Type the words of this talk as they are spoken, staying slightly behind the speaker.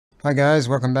Hi guys,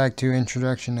 welcome back to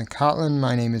Introduction to Kotlin.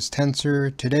 My name is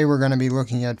Tensor. Today we're going to be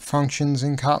looking at functions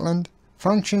in Kotlin.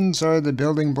 Functions are the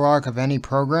building block of any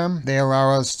program. They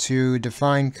allow us to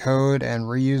define code and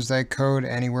reuse that code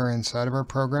anywhere inside of our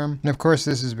program. And of course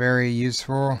this is very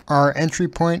useful. Our entry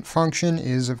point function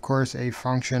is of course a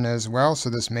function as well.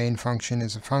 So this main function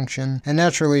is a function. And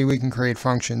naturally we can create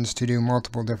functions to do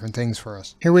multiple different things for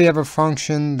us. Here we have a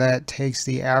function that takes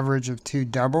the average of two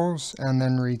doubles and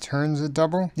then returns a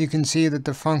double. You can see that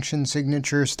the function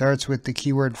signature starts with the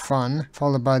keyword fun,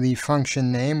 followed by the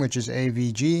function name, which is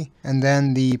avg, and then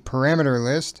the parameter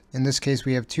list. In this case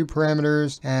we have two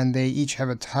parameters and they each have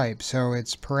a type. So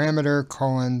it's parameter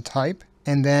colon type.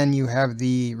 And then you have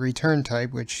the return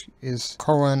type, which is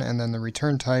colon and then the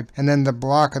return type. And then the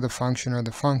block of the function or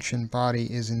the function body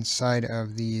is inside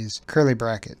of these curly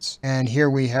brackets. And here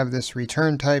we have this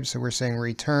return type. So we're saying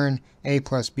return a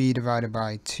plus b divided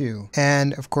by 2.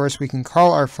 And of course we can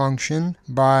call our function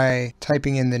by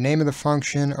typing in the name of the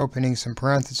function, opening some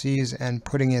parentheses, and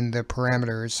putting in the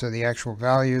parameters, so the actual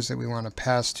values that we want to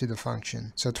pass to the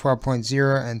function. So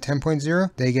 12.0 and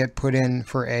 10.0, they get put in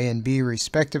for a and b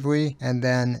respectively, and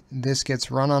then this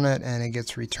gets run on it and it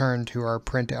gets returned to our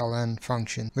println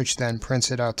function, which then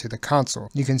prints it out to the console.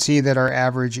 You can see that our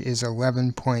average is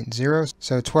 11.0,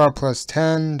 so 12 plus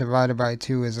 10 divided by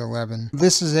 2 is 11.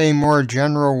 This is a more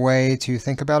general way to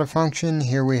think about a function.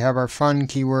 Here we have our fun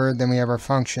keyword, then we have our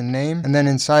function name, and then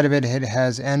inside of it, it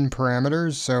has n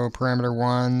parameters, so parameter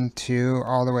 1, 2,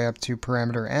 all the way up to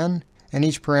parameter n. And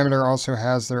each parameter also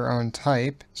has their own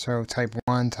type, so type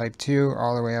 1, type 2,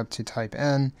 all the way up to type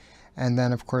n. And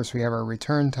then of course we have our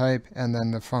return type and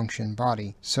then the function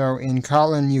body. So in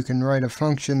Kotlin you can write a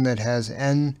function that has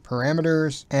n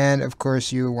parameters, and of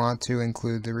course you want to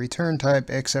include the return type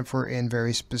except for in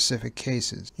very specific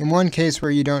cases. In one case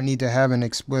where you don't need to have an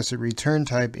explicit return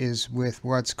type is with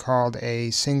what's called a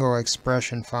single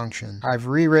expression function. I've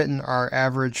rewritten our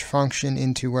average function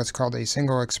into what's called a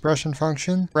single expression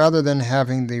function. Rather than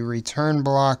having the return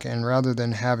block and rather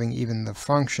than having even the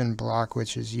function block,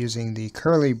 which is using the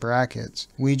curly brackets,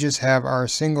 we just have our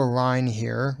single line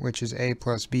here, which is a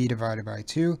plus b divided by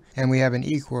 2, and we have an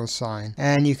equal sign.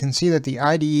 And you can see that the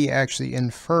IDE actually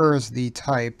infers the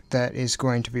type that is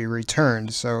going to be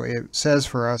returned. So it says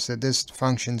for us that this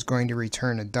function is going to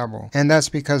return a double. And that's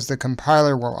because the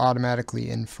compiler will automatically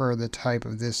infer the type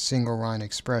of this single line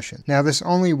expression. Now this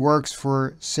only works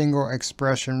for single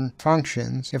expression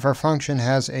functions. If our function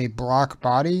has a block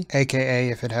body, aka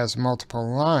if it has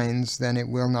multiple lines, then it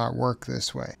will not work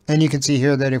this way. And you can see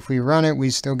here that if we run it, we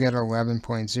still get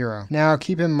 11.0. Now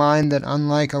keep in mind that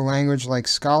unlike a language like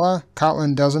Scala,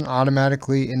 Kotlin doesn't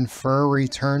automatically infer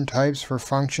return types for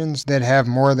functions that have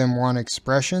more than one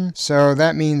expression. So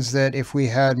that means that if we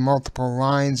had multiple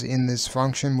lines in this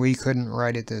function, we couldn't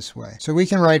write it this way. So we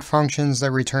can write functions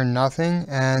that return nothing,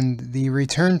 and the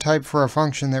return type for a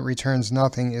function that returns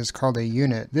nothing is called a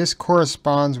unit. This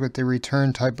corresponds with the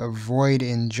return type of void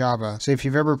in Java. So if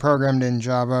you've ever programmed in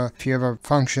Java, if you have a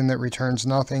function that returns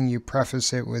nothing, you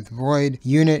preface it with void.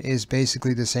 Unit is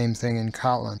basically the same thing in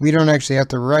Kotlin. We don't actually have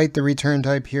to write the return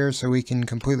type here, so we can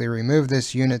completely remove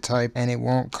this unit type and it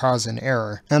won't cause an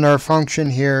error. And our function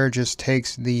here just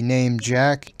takes the name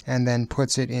Jack and then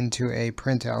puts it into a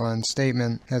println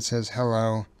statement that says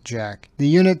hello Jack. The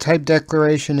unit type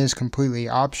declaration is completely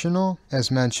optional, as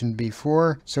mentioned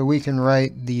before, so we can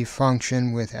write the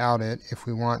function without it if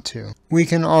we want to. We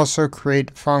can also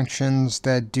create functions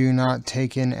that do not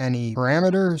take in any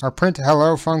parameters. Our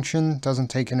printHello function doesn't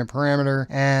take in a parameter,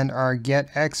 and our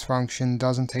getX function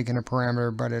doesn't take in a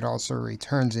parameter, but it also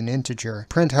returns an integer.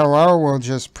 PrintHello will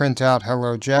just print out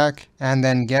hello Jack, and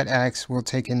then getX will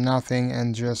take in nothing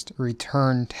and just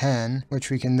return 10, which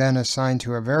we can then assign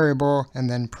to a variable and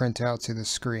then print out to the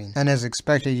screen. And as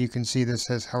expected, you can see this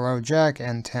says hello Jack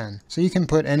and 10. So you can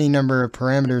put any number of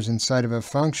parameters inside of a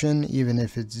function, even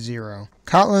if it's 0.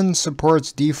 Kotlin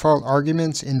supports default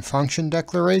arguments in function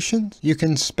declarations. You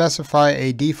can specify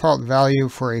a default value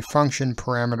for a function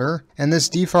parameter, and this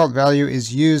default value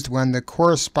is used when the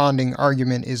corresponding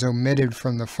argument is omitted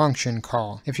from the function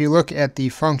call. If you look at the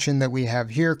function that we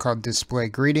have here called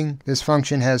displayGreeting, this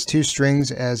function has two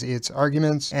strings as its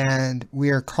arguments, and we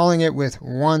are calling it with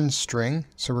one string,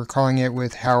 so we're calling it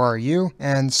with how are you,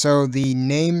 and so the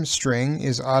name string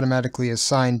is automatically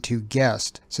assigned to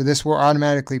guest. So this will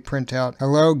automatically print out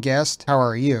hello guest, how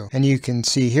are you? And you can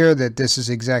see here that this is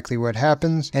exactly what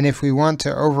happens. And if we want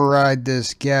to override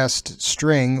this guest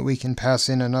string, we can pass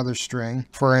in another string.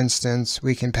 For instance,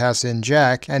 we can pass in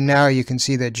Jack, and now you can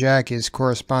see that Jack is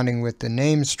corresponding with the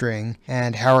name string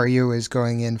and how are you is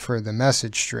going in for the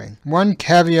message string. One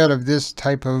caveat of this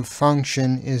type of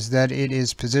function is that it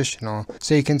is positional.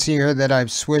 So you can see here that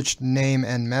I've switched name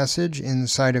and message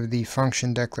inside of the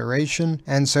function declaration,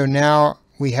 and so now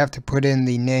we have to put in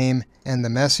the name and the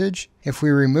message. If we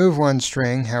remove one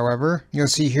string, however, you'll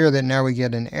see here that now we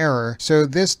get an error. So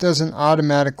this doesn't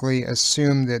automatically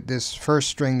assume that this first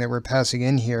string that we're passing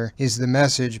in here is the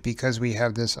message because we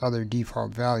have this other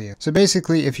default value. So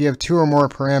basically, if you have two or more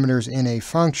parameters in a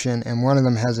function and one of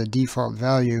them has a default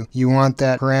value, you want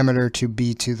that parameter to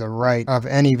be to the right of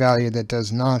any value that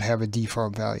does not have a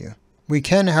default value. We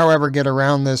can, however, get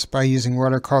around this by using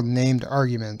what are called named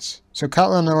arguments. So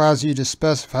Kotlin allows you to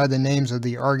specify the names of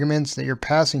the arguments that you're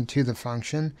passing to the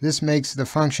function. This makes the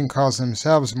function calls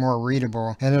themselves more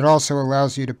readable, and it also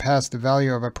allows you to pass the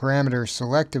value of a parameter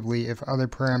selectively if other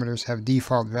parameters have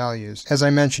default values. As I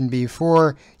mentioned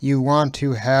before, you want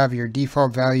to have your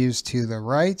default values to the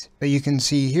right, but you can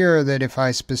see here that if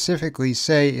I specifically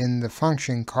say in the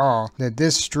function call that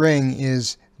this string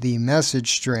is the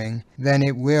message string, then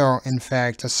it will in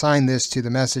fact assign this to the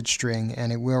message string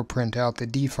and it will print out the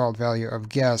default value of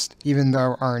guest even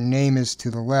though our name is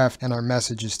to the left and our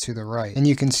message is to the right. And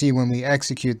you can see when we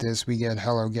execute this we get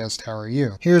hello guest, how are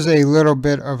you? Here's a little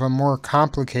bit of a more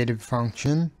complicated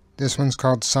function. This one's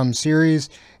called SumSeries.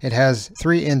 It has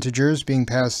 3 integers being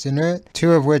passed into it,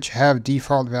 2 of which have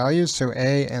default values, so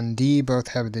A and D both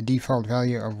have the default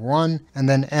value of 1, and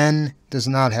then N does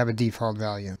not have a default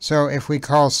value. So if we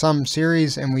call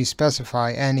SumSeries and we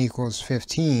specify N equals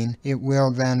 15, it will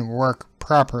then work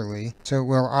properly. So it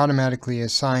will automatically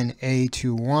assign A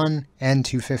to 1, N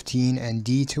to 15, and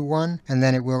D to 1, and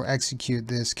then it will execute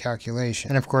this calculation.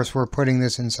 And of course we're putting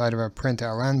this inside of a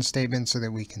println statement so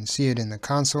that we can see it in the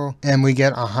console, and we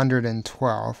get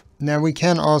 112. Now we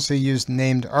can also use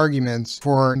named arguments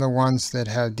for the ones that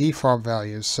have default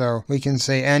values. So we can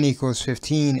say N equals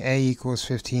 15, A equals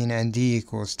 15, and D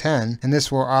equals 10, and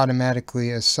this will automatically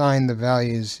assign the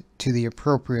values to the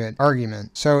appropriate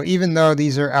argument. So even though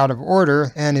these are out of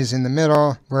order, N is in the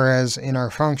middle, whereas in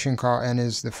our function call N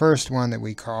is the first one that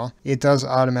we call, it does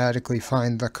automatically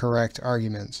find the correct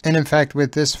arguments. And in fact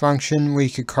with this function we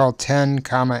could call 10,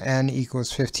 N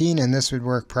equals 15, and this would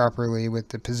work properly with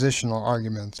the positional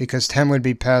arguments because 10 would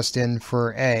be passed in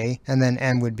for A and then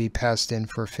N would be passed in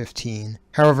for 15.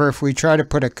 However, if we try to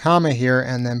put a comma here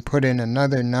and then put in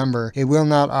another number, it will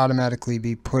not automatically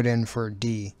be put in for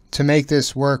D. To make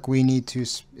this work, we need to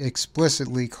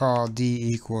explicitly call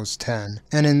D equals 10.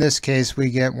 And in this case, we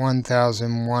get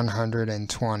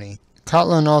 1120.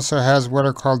 Kotlin also has what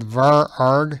are called Var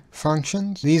Arg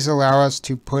Functions. These allow us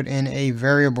to put in a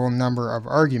variable number of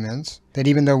arguments that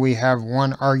even though we have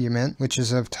one argument, which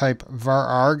is of type var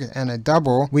arg and a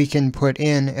double, we can put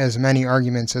in as many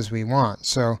arguments as we want.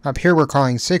 So up here we're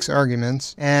calling 6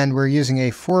 arguments, and we're using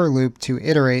a for loop to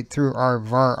iterate through our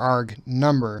var arg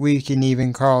number. We can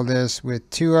even call this with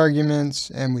 2 arguments,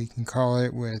 and we can call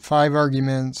it with 5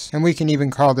 arguments, and we can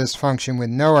even call this function with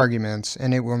no arguments,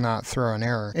 and it will not throw an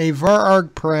error. A var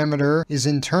arg parameter is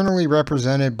internally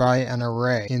represented by an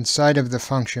array inside of the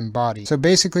function body. So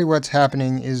basically what's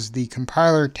happening is the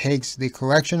compiler takes the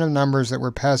collection of numbers that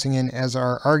we're passing in as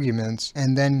our arguments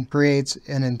and then creates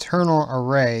an internal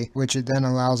array which it then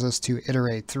allows us to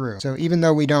iterate through. So even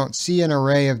though we don't see an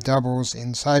array of doubles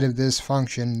inside of this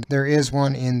function, there is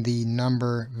one in the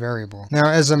number variable. Now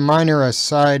as a minor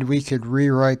aside, we could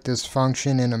rewrite this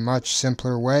function in a much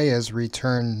simpler way as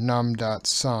return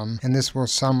num.sum, and this will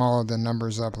sum all of the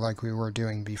numbers up like we were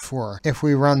doing before. If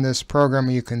we run this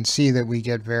program, you can see that we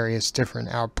get various different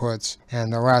outputs,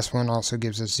 and the last one also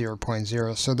gives us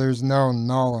 0.0, so there's no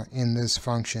null in this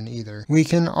function either. We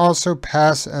can also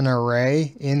pass an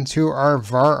array into our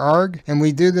var arg, and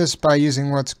we do this by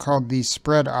using what's called the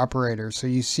spread operator. So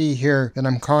you see here that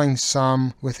I'm calling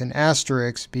sum with an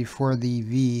asterisk before the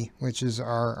v, which is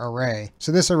our array.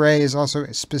 So this array is also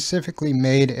specifically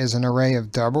made as an array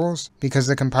of doubles because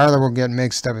the compiler will get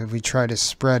mixed up if we try to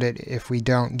spread it if we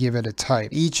don't give it a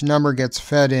type. Each number gets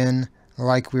fed in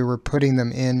like we were putting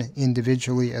them in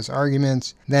individually as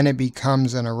arguments, then it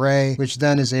becomes an array, which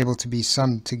then is able to be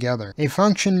summed together. A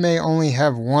function may only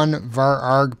have one var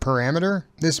arg parameter.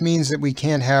 This means that we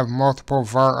can't have multiple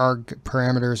var arg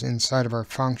parameters inside of our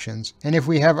functions. And if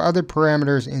we have other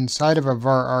parameters inside of a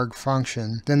var arg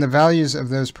function, then the values of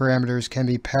those parameters can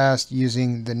be passed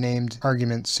using the named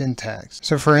argument syntax.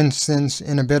 So for instance,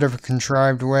 in a bit of a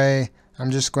contrived way,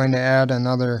 I'm just going to add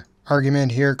another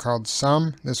argument here called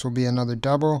sum. This will be another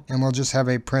double, and we'll just have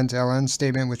a println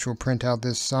statement which will print out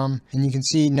this sum. And you can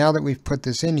see now that we've put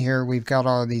this in here, we've got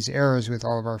all of these errors with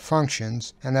all of our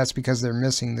functions, and that's because they're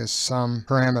missing this sum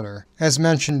parameter. As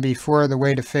mentioned before, the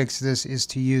way to fix this is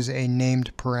to use a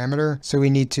named parameter. So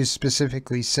we need to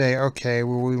specifically say, okay,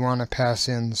 well, we want to pass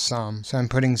in sum. So I'm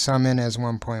putting sum in as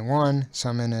 1.1,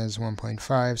 sum in as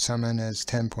 1.5, sum in as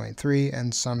 10.3,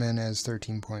 and sum in as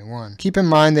 13.1. Keep in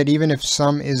mind that even if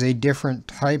sum is a different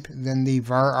type than the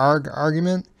var arg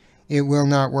argument, it will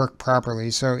not work properly.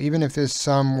 So even if this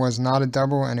sum was not a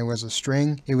double and it was a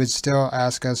string, it would still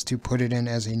ask us to put it in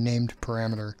as a named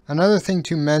parameter. Another thing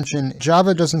to mention,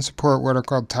 Java doesn't support what are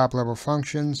called top-level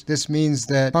functions. This means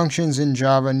that functions in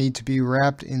Java need to be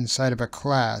wrapped inside of a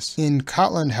class. In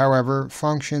Kotlin, however,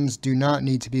 functions do not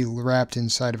need to be wrapped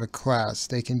inside of a class.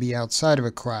 They can be outside of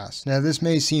a class. Now this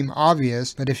may seem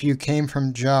obvious, but if you came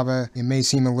from Java, it may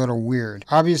seem a little weird.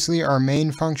 Obviously, our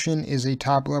main function is a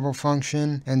top-level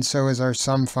function, and so is our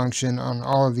sum function on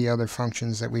all of the other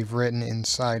functions that we've written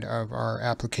inside of our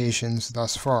applications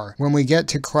thus far. When we get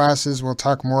to classes, we'll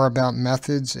talk more about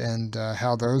methods and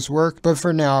how those work, but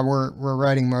for now we're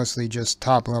writing mostly just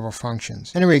top-level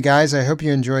functions. Anyway guys, I hope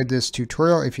you enjoyed this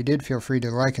tutorial. If you did, feel free to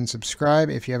like and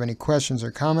subscribe. If you have any questions or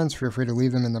comments, feel free to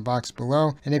leave them in the box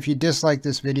below. And if you dislike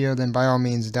this video, then by all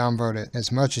means downvote it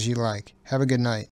as much as you like. Have a good night.